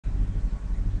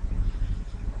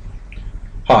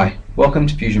Hi, welcome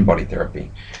to Fusion Body Therapy.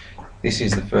 This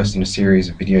is the first in a series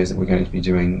of videos that we're going to be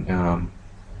doing,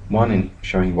 one in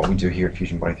showing you what we do here at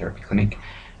Fusion Body Therapy Clinic,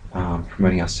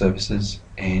 promoting our services,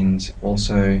 and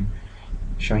also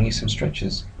showing you some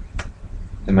stretches.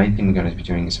 The main thing we're going to be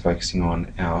doing is focusing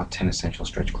on our 10 essential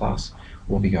stretch class.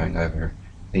 We'll be going over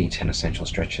the 10 essential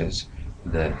stretches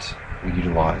that we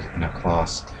utilize in our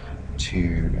class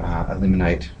to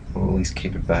eliminate, or at least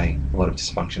keep at bay, a lot of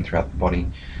dysfunction throughout the body.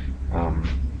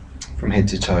 From head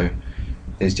to toe,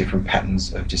 there's different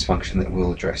patterns of dysfunction that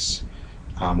we'll address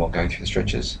while going through the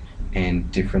stretches, and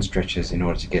different stretches in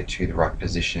order to get to the right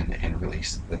position and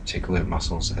release the particular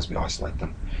muscles as we isolate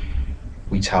them.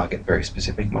 We target very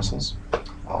specific muscles.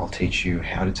 I'll teach you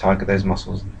how to target those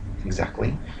muscles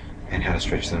exactly and how to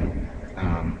stretch them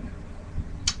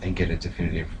and get a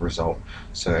definitive result,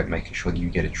 so making sure that you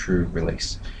get a true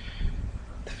release.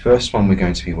 The first one we're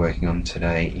going to be working on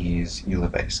today is your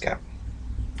Levate Scap.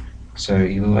 So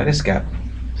your Levate Scap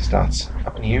starts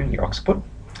up in here in your occiput,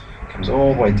 comes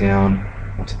all the way down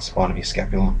onto the spine of your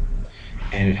scapula,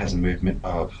 and it has a movement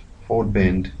of forward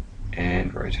bend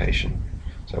and rotation.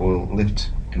 So we'll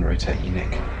lift and rotate your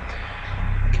neck.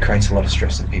 It creates a lot of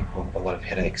stress in people, a lot of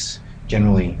headaches.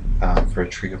 Generally, for a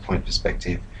trigger point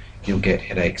perspective, you'll get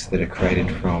headaches that are created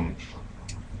from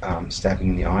stabbing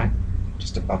in the eye,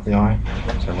 just above the eye.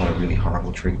 So a lot of really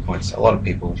horrible trigger points. A lot of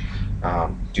people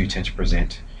do tend to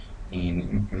present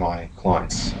in my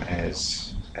clients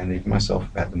as, and even myself,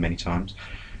 I've had them many times,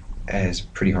 as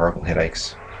pretty horrible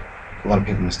headaches. A lot of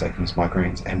people mistake them as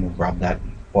migraines and will rub that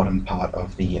bottom part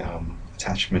of the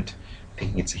attachment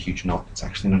thinking it's a huge knot. It's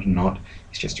actually not a knot,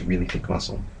 it's just a really thick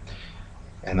muscle.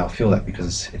 And they'll feel that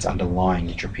because it's underlying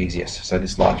your trapezius. So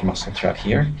this large muscle throughout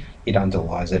here, it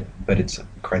underlies it, but it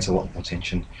creates a lot more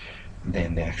tension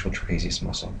than the actual trapezius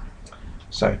muscle.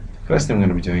 So the first thing we're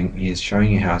going to be doing is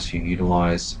showing you how to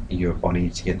utilize your body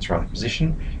to get into the right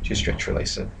position to stretch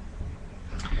release it.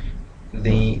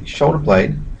 The shoulder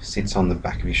blade sits on the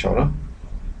back of your shoulder,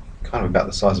 kind of about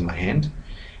the size of my hand,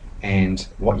 and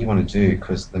what you want to do,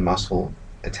 because the muscle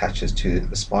attaches to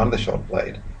the spine of the shoulder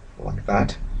blade like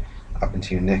that, up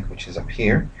into your neck, which is up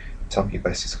here, top of your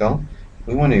basic skull,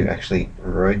 we want to actually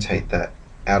rotate that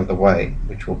out of the way,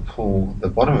 which will pull the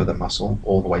bottom of the muscle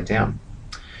all the way down.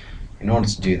 In order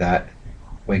to do that,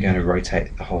 we're going to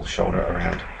rotate the whole shoulder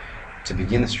around to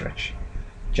begin the stretch.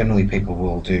 Generally, people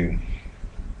will do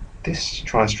this to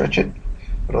try and stretch it,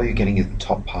 but all you're getting is the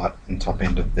top part and top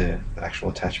end of the actual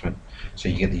attachment, so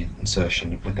you get the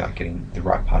insertion without getting the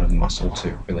right part of the muscle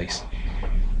to release.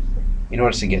 In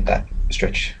order to get that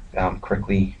stretch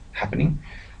correctly happening,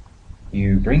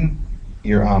 you bring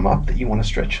your arm up that you want to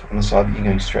stretch on the side that you're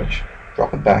going to stretch,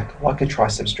 drop it back like a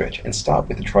tricep stretch, and start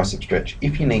with a tricep stretch.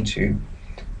 If you need to,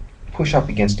 push up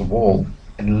against a wall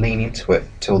and lean into it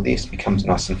till this becomes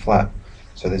nice and flat,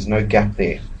 so there's no gap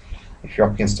there. If you're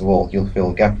up against a wall, you'll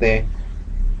feel a gap there.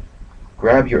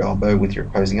 Grab your elbow with your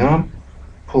opposing arm,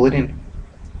 pull it in.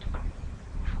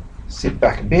 Sit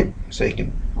back a bit so you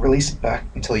can release it back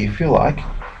until you feel like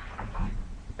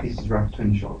this is right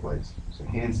between the shoulder blades. So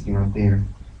hands sitting right there,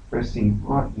 resting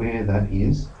right where that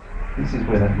is. This is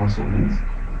where that muscle is.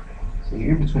 So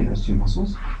you're in between those two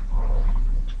muscles.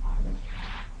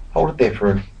 Hold it there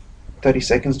for 30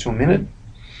 seconds to a minute.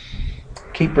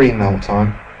 Keep breathing the whole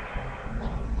time.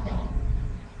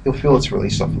 You'll feel it's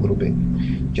released off a little bit,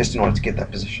 just in order to get that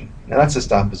position. Now that's the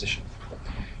start position.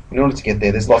 In order to get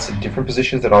there, there's lots of different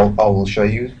positions that I will show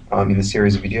you in the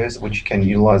series of videos, which you can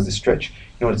utilize this stretch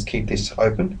in order to keep this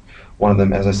open. One of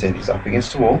them, as I said, is up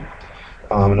against a wall.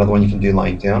 Another one you can do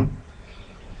laying down.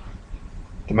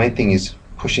 The main thing is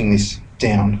pushing this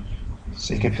down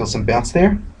so you can feel some bounce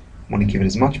there. You want to give it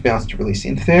as much bounce to release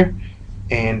into there,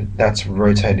 and that's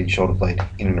rotated shoulder blade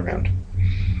in and around.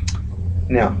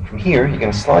 Now from here, you're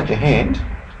going to slide your hand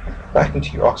back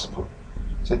into your occiput.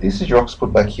 So this is your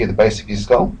occiput back here, the base of your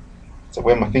skull. So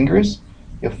where my finger is,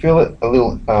 you'll feel it, a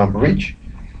little ridge.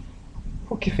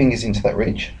 Hook your fingers into that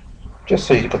ridge, just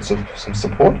so you've got some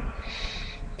support.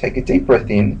 Take a deep breath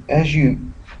in. As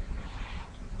you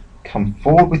come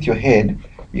forward with your head,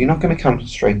 you're not going to come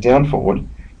straight down forward.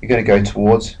 You're going to go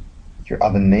towards your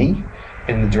other knee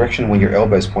and in the direction where your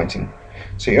elbow is pointing.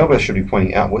 So your elbow should be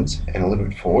pointing outwards and a little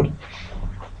bit forward.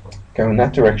 Go in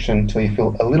that direction until you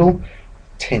feel a little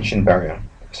tension barrier.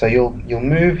 So you'll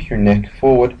move your neck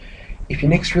forward. If your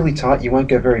neck's really tight, you won't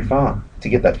go very far to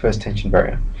get that first tension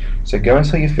barrier. So go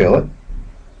until you feel it.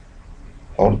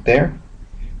 Hold it there.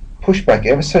 Push back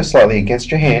ever so slightly against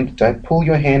your hand. Don't pull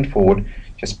your hand forward.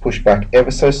 Just push back ever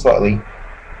so slightly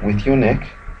with your neck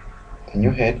and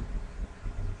your head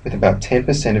with about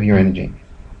 10% of your energy.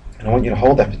 And I want you to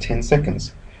hold that for 10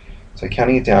 seconds. So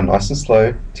counting it down nice and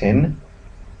slow, 10,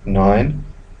 9,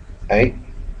 8,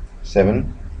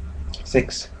 7,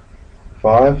 6,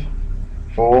 5,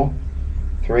 4,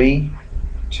 3,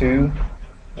 2,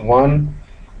 1,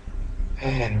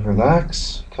 and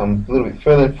relax. Come a little bit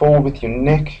further forward with your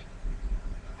neck,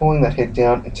 pulling that head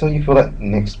down until you feel that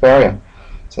next barrier.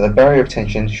 So the barrier of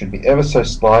tension should be ever so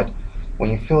slight. When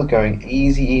you feel it going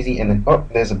easy, easy, and then, oh,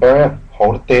 there's a barrier,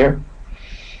 hold it there.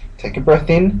 Take a breath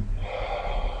in,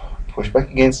 push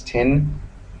back against 10,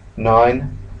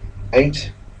 9,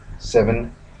 8,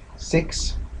 7,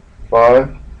 6,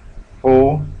 5,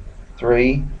 4,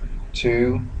 3,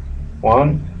 2,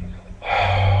 1.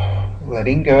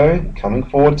 Letting go, coming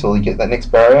forward till you get that next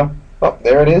barrier. Oh,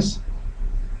 there it is.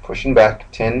 Pushing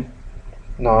back, 10,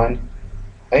 9,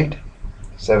 8,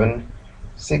 7,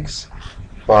 6,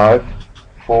 5,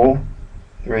 4,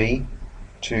 3,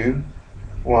 2,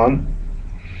 1.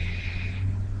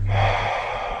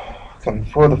 Coming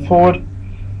further forward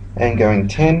and going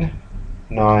 10,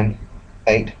 9,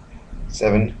 8,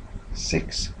 7,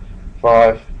 6,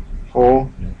 5,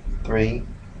 4, 3,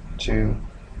 2,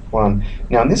 1.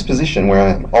 Now in this position where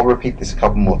I am, I'll repeat this a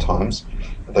couple more times,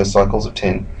 those cycles of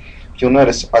 10. You'll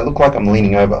notice I look like I'm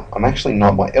leaning over. I'm actually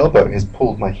not. My elbow has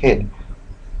pulled my head.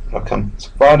 I'll come as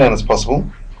far down as possible.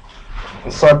 In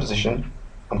the side position,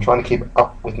 I'm trying to keep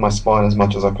up with my spine as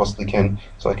much as I possibly can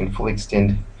so I can fully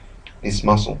extend this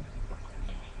muscle.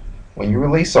 When you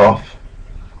release off,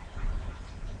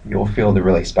 you'll feel the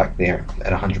release back there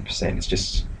at 100%. It's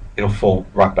just, it'll fall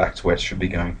right back to where it should be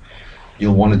going.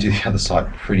 You'll want to do the other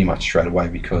side pretty much straight away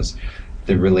because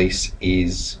the release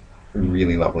is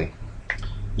really lovely.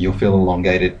 You'll feel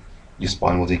elongated, your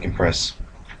spine will decompress.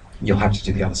 You'll have to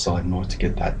do the other side in order to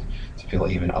get that to feel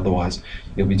even. Otherwise,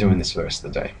 you'll be doing this for the rest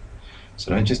of the day.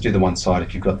 So don't just do the one side.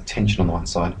 If you've got the tension on the one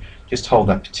side, just hold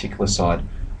that particular side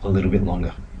a little bit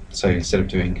longer. So instead of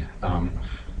doing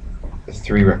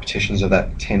 3 repetitions of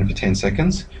that 10 for 10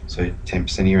 seconds, so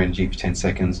 10% of your energy for 10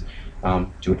 seconds,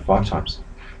 do it 5 times.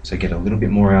 So get a little bit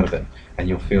more out of it and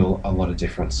you'll feel a lot of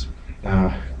difference.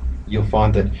 You'll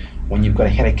find that when you've got a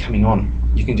headache coming on,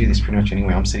 you can do this pretty much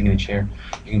anywhere. I'm sitting in a chair.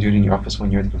 You can do it in your office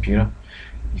when you're at the computer.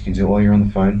 You can do it while you're on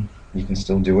the phone. You can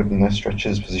still do it in those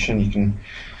stretches position. You can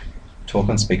talk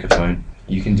on speakerphone.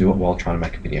 You can do it while trying to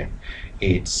make a video.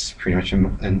 It's pretty much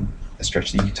a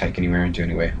stretch that you can take anywhere and do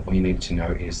anywhere. All you need to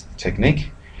know is the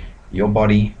technique, your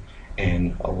body,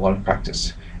 and a lot of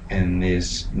practice. And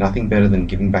there's nothing better than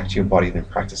giving back to your body than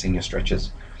practicing your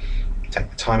stretches. Take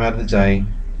the time out of the day.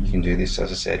 You can do this,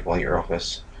 as I said, while you're at your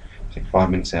office. Take 5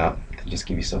 minutes out and just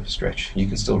give yourself a stretch. You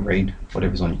can still read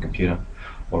whatever's on your computer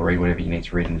or read whatever you need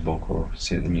to read in the book or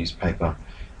sit at the newspaper,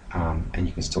 and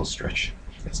you can still stretch.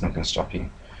 It's not going to stop you.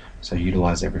 So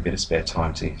utilize every bit of spare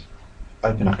time to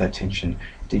open up that tension,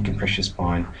 decompress your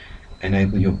spine,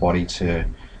 enable your body to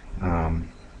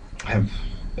have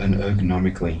an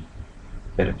ergonomically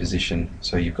better position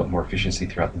so you've got more efficiency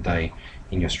throughout the day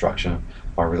in your structure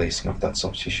by releasing off that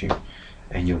soft tissue,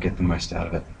 and you'll get the most out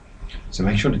of it. So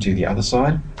make sure to do the other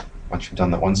side. Once you've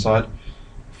done that one side,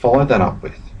 follow that up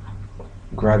with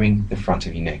grabbing the front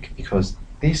of your neck, because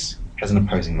this has an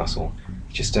opposing muscle,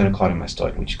 which is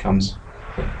sternocleidomastoid, which comes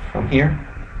from here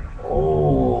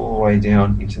all the way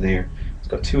down into there. It's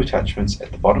got 2 attachments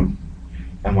at the bottom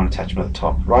and 1 attachment at the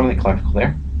top, right on the clavicle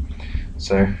there.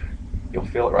 So you'll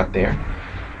feel it right there.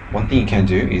 One thing you can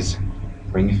do is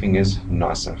bring your fingers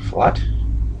nice and flat,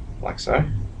 like so.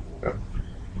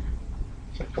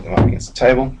 So put them up against the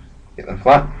table, get them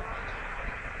flat,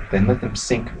 then let them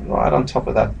sink right on top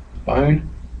of that bone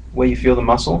where you feel the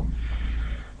muscle.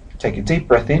 Take a deep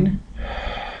breath in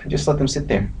and just let them sit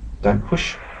there. Don't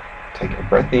push. Take a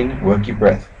breath in, work your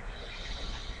breath.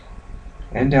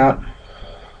 And out.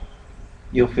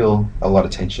 You'll feel a lot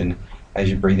of tension as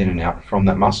you breathe in and out from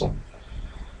that muscle.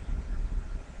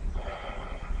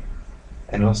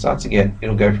 And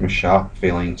it'll go from a sharp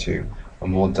feeling to a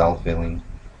more dull feeling.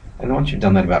 And once you've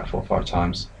done that about 4 or 5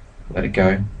 times, let it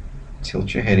go.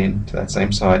 Tilt your head in to that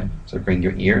same side. So bring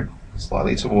your ear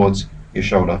slightly towards your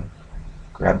shoulder.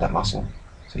 Grab that muscle.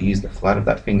 So use the flat of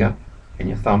that finger and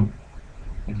your thumb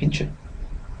and pinch it.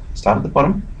 Start at the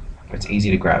bottom where it's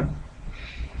easy to grab.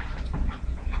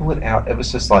 Pull it out ever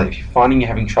so slightly. If you're finding you're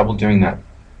having trouble doing that,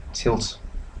 tilt.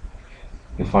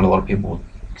 You'll find a lot of people will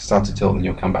start to tilt and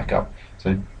you'll come back up.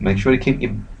 So make sure to keep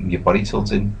your body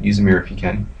tilted. Use a mirror if you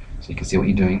can, so you can see what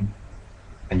you're doing,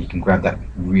 and you can grab that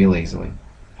real easily.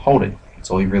 Hold it. That's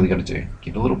all you've really got to do.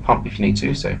 Give it a little pump if you need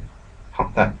to. So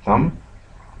pump that thumb,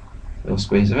 a little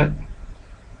squeeze of it.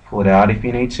 Pull it out if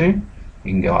you need to. You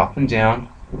can go up and down,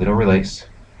 a little release,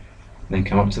 and then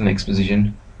come up to the next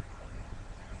position.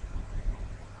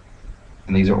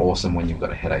 and these are awesome when you've got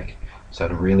a headache. So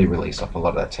to really release off a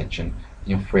lot of that tension,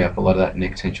 you'll free up a lot of that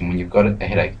neck tension. When you've got a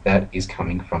headache, that is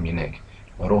coming from your neck.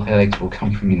 Not all headaches will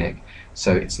come from your neck.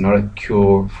 So it's not a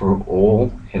cure for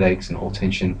all headaches and all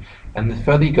tension. And the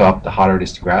further you go up, the harder it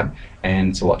is to grab, and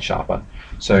it's a lot sharper.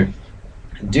 So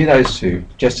do those two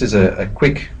just as a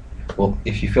quick, well,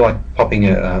 if you feel like popping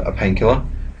a painkiller,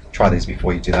 try these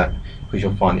before you do that, because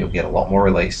you'll find you'll get a lot more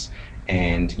release,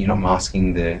 and you're not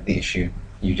masking the issue,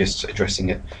 you're just addressing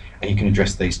it. And you can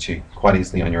address these two quite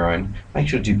easily on your own. Make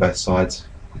sure to do both sides,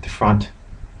 with the front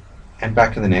and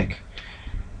back of the neck,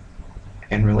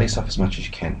 and release off as much as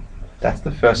you can. That's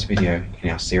the first video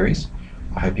in our series.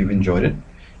 I hope you've enjoyed it.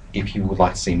 If you would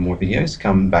like to see more videos,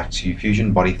 come back to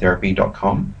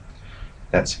fusionbodytherapy.com.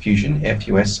 That's Fusion,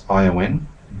 F-U-S-I-O-N,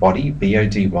 body,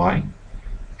 B-O-D-Y,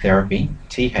 therapy,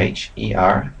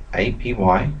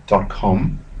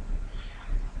 T-H-E-R-A-P-Y.com.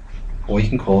 Or you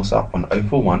can call us up on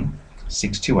 041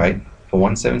 628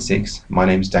 4176. My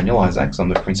name is Daniel Isaacs. I'm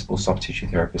the principal soft tissue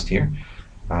therapist here.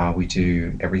 We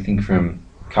do everything from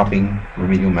cupping,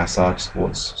 remedial massage,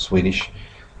 sports, Swedish,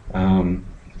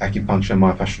 acupuncture,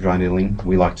 myofascial dry needling.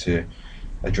 We like to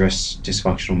address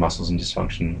dysfunctional muscles and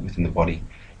dysfunction within the body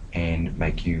and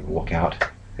make you walk out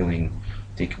feeling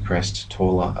decompressed,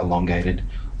 taller, elongated,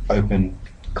 open,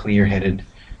 clear-headed,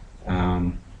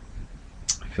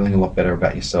 feeling a lot better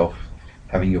about yourself,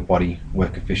 having your body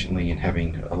work efficiently and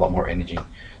having a lot more energy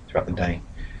throughout the day.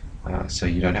 So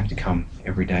you don't have to come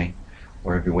every day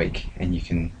or every week, and you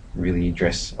can really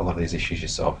address a lot of these issues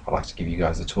yourself. I like to give you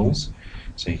guys the tools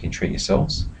so you can treat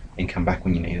yourselves and come back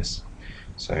when you need us.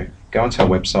 So go onto our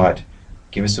website,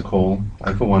 give us a call,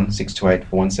 041 628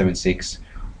 4176,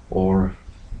 or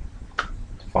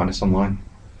find us online.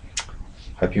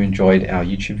 Hope you enjoyed our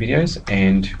YouTube videos,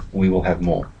 and we will have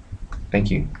more.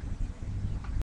 Thank you.